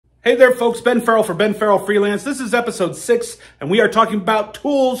Hey there folks, Ben Farrell for Benn Farrell Freelance. This is episode 6, and we are talking about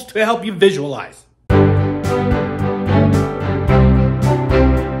tools to help you visualize.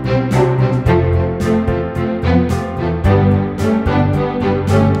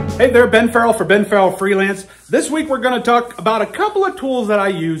 Hey there, Ben Farrell for Benn Farrell Freelance. This week we're going to talk about a couple of tools that I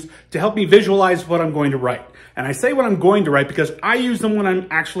use to help me visualize what I'm going to write. And I say what I'm going to write because I use them when I'm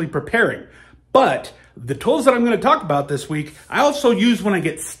actually preparing. But the tools that I'm going to talk about this week, I also use when I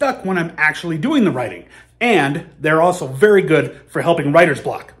get stuck when I'm actually doing the writing. And they're also very good for helping writer's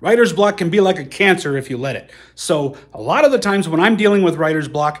block. Writer's block can be like a cancer if you let it. So a lot of the times when I'm dealing with writer's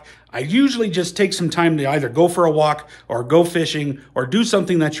block, I usually just take some time to either go for a walk or go fishing or do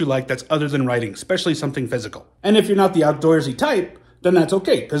something that you like that's other than writing, especially something physical. And if you're not the outdoorsy type, then that's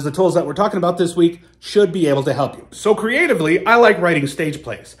okay, because the tools that we're talking about this week should be able to help you. So creatively, I like writing stage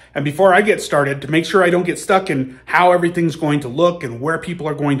plays. And before I get started, to make sure I don't get stuck in how everything's going to look and where people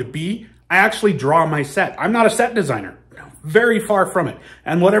are going to be, I actually draw my set. I'm not a set designer. Very far from it.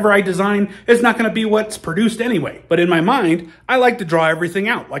 And whatever I design is not going to be what's produced anyway. But in my mind, I like to draw everything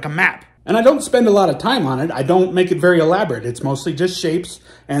out like a map. And I don't spend a lot of time on it. I don't make it very elaborate. It's mostly just shapes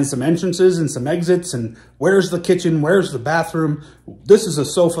and some entrances and some exits and where's the kitchen, where's the bathroom, this is a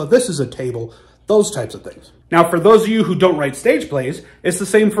sofa, this is a table, those types of things. Now, for those of you who don't write stage plays, it's the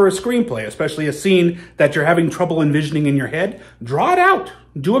same for a screenplay, especially a scene that you're having trouble envisioning in your head. Draw it out.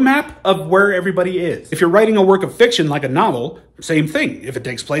 Do a map of where everybody is. If you're writing a work of fiction like a novel, same thing. If it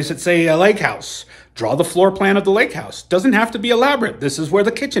takes place at, say, a lake house, draw the floor plan of the lake house. Doesn't have to be elaborate. This is where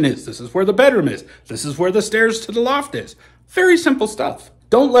the kitchen is. This is where the bedroom is. This is where the stairs to the loft is. Very simple stuff.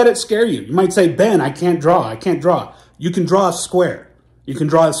 Don't let it scare you. You might say, Ben, I can't draw. I can't draw. You can draw a square. You can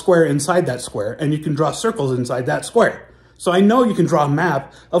draw a square inside that square, and you can draw circles inside that square. So I know you can draw a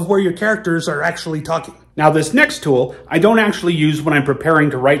map of where your characters are actually talking. Now, this next tool, I don't actually use when I'm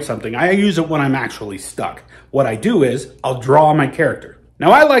preparing to write something. I use it when I'm actually stuck. What I do is, I'll draw my character.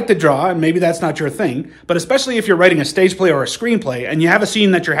 Now, I like to draw, and maybe that's not your thing, but especially if you're writing a stage play or a screenplay, and you have a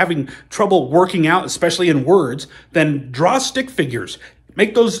scene that you're having trouble working out, especially in words, then draw stick figures.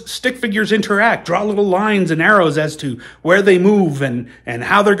 Make those stick figures interact. Draw little lines and arrows as to where they move and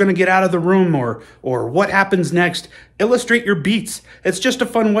how they're going to get out of the room or what happens next. Illustrate your beats. It's just a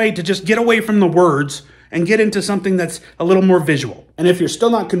fun way to just get away from the words and get into something that's a little more visual. And if you're still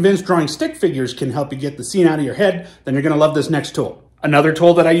not convinced drawing stick figures can help you get the scene out of your head, then you're going to love this next tool. Another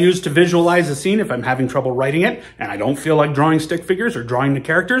tool that I use to visualize a scene if I'm having trouble writing it and I don't feel like drawing stick figures or drawing the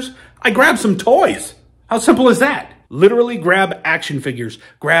characters, I grab some toys. How simple is that? Literally grab action figures,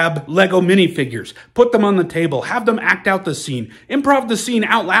 grab Lego minifigures, put them on the table, have them act out the scene, improv the scene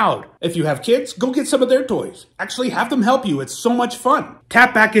out loud. If you have kids, go get some of their toys. Actually, have them help you. It's so much fun.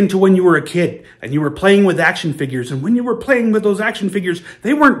 Tap back into when you were a kid and you were playing with action figures. And when you were playing with those action figures,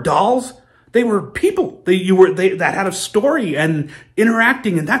 they weren't dolls. They were people that had a story and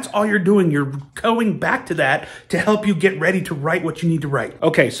interacting, and that's all you're doing. You're going back to that to help you get ready to write what you need to write.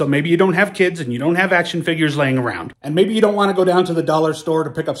 Okay, so maybe you don't have kids and you don't have action figures laying around. And maybe you don't want to go down to the dollar store to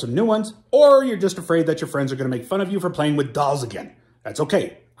pick up some new ones, or you're just afraid that your friends are going to make fun of you for playing with dolls again. That's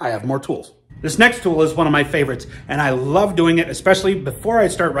okay. I have more tools. This next tool is one of my favorites, and I love doing it, especially before I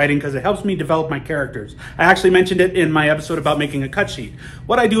start writing because it helps me develop my characters. I actually mentioned it in my episode about making a cut sheet.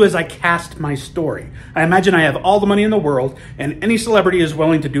 What I do is I cast my story. I imagine I have all the money in the world, and any celebrity is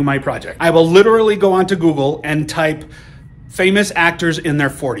willing to do my project. I will literally go onto Google and type famous actors in their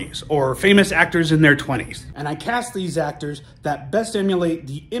 40s or famous actors in their 20s. And I cast these actors that best emulate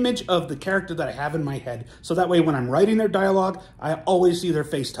the image of the character that I have in my head. So that way when I'm writing their dialogue, I always see their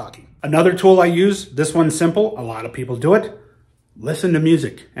face talking. Another tool I use, this one's simple, a lot of people do it. Listen to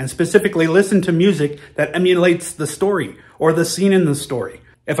music, and specifically listen to music that emulates the story or the scene in the story.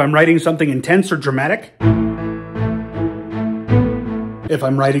 If I'm writing something intense or dramatic, if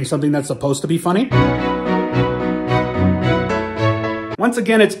I'm writing something that's supposed to be funny, once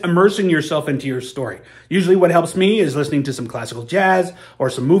again, it's immersing yourself into your story. Usually what helps me is listening to some classical jazz or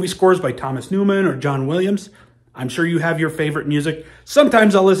some movie scores by Thomas Newman or John Williams. I'm sure you have your favorite music.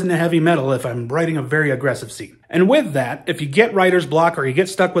 Sometimes I'll listen to heavy metal if I'm writing a very aggressive scene. And with that, if you get writer's block or you get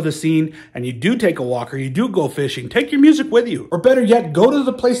stuck with a scene and you do take a walk or you do go fishing, take your music with you. Or better yet, go to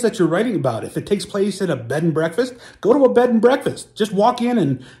the place that you're writing about. If it takes place at a bed and breakfast, go to a bed and breakfast. Just walk in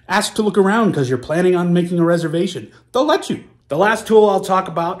and ask to look around because you're planning on making a reservation. They'll let you. The last tool I'll talk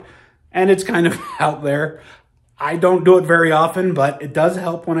about, and it's kind of out there. I don't do it very often, but it does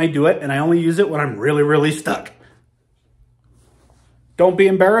help when I do it, and I only use it when I'm really, really stuck. Don't be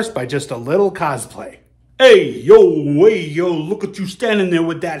embarrassed by just a little cosplay. Hey, yo, look at you standing there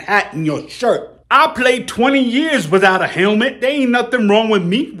with that hat and your shirt. I played 20 years without a helmet. There ain't nothing wrong with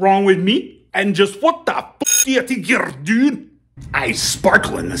me. And just what the fuck do you think you're doing? I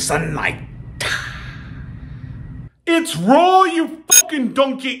sparkle in the sunlight. It's raw, you fucking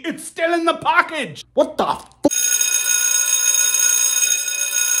donkey. It's still in the package. What the fuck?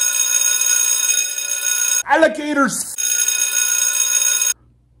 Alligators.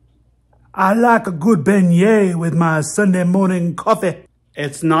 I like a good beignet with my Sunday morning coffee.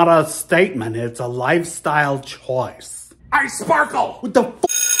 It's not a statement, it's a lifestyle choice. I sparkle with the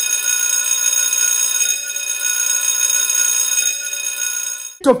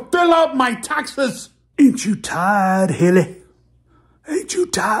to fill out my taxes. Ain't you tired, Haley? Ain't you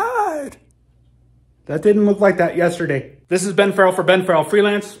tired? That didn't look like that yesterday. This is Ben Farrell for Ben Farrell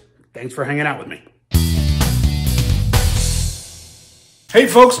Freelance. Thanks for hanging out with me. Hey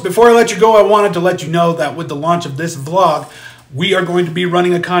folks, before I let you go, I wanted to let you know that with the launch of this vlog, we are going to be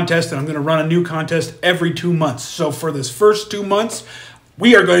running a contest, and I'm going to run a new contest every 2 months. So for this first 2 months,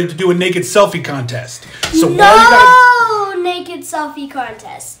 we are going to do a naked selfie contest. So no naked selfie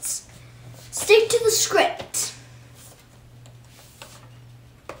contests. Stick to the script.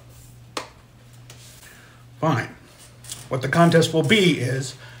 Fine. What the contest will be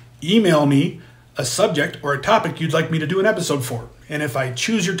is email me a subject or a topic you'd like me to do an episode for. And if I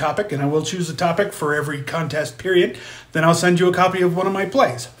choose your topic, and I will choose a topic for every contest period, then I'll send you a copy of one of my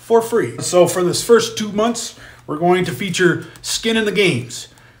plays for free. So for this first 2 months, we're going to feature skin in the games.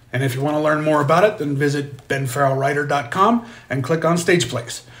 And if you want to learn more about it, then visit benfarrellwriter.com and click on Stage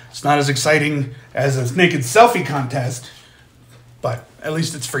Plays. It's not as exciting as a naked selfie contest, but at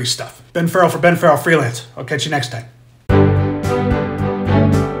least it's free stuff. Ben Farrell for Ben Farrell Freelance. I'll catch you next time.